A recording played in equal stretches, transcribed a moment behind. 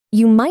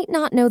You might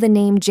not know the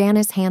name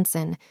Janis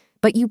Hansen,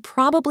 but you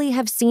probably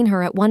have seen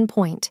her at one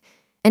point.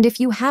 And if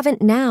you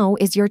haven't, now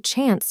is your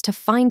chance to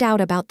find out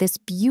about this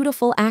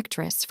beautiful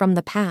actress from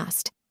the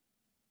past.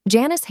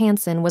 Janis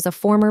Hansen was a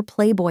former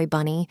Playboy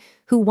bunny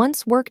who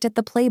once worked at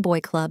the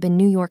Playboy Club in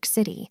New York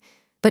City,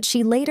 but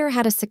she later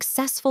had a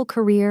successful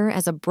career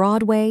as a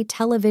Broadway,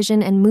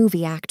 television, and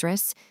movie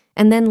actress,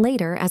 and then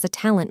later as a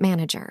talent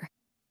manager.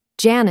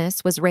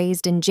 Janis was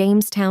raised in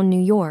Jamestown,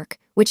 New York,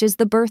 which is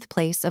the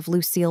birthplace of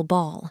Lucille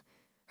Ball.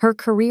 Her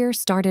career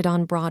started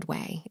on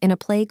Broadway in a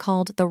play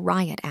called The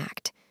Riot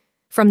Act.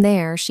 From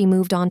there, she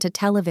moved on to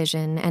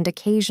television and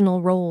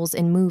occasional roles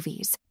in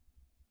movies.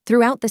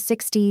 Throughout the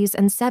 60s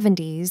and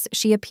 70s,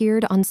 she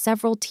appeared on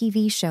several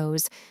TV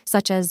shows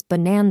such as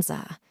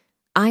Bonanza,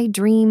 I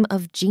Dream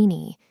of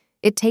Jeannie,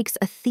 It Takes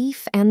a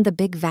Thief and the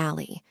Big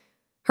Valley.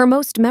 Her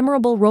most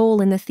memorable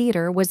role in the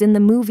theater was in the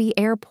movie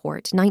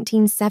Airport,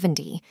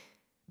 1970,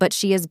 but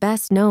she is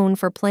best known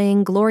for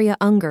playing Gloria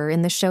Unger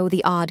in the show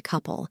The Odd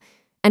Couple,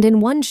 and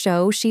in one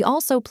show she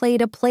also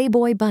played a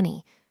Playboy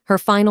bunny. Her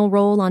final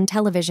role on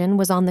television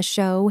was on the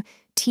show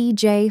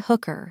T.J.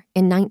 Hooker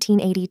in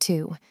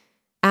 1982.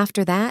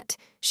 After that,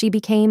 she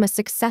became a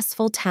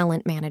successful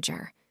talent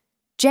manager.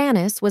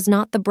 Janis was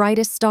not the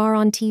brightest star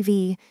on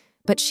TV,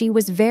 but she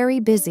was very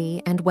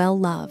busy and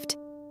well-loved.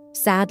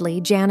 Sadly,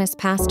 Janis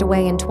passed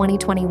away in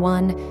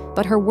 2021,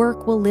 but her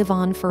work will live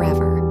on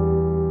forever.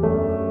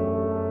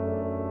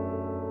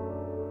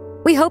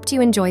 We hoped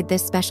you enjoyed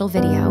this special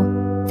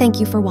video. Thank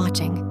you for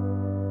watching.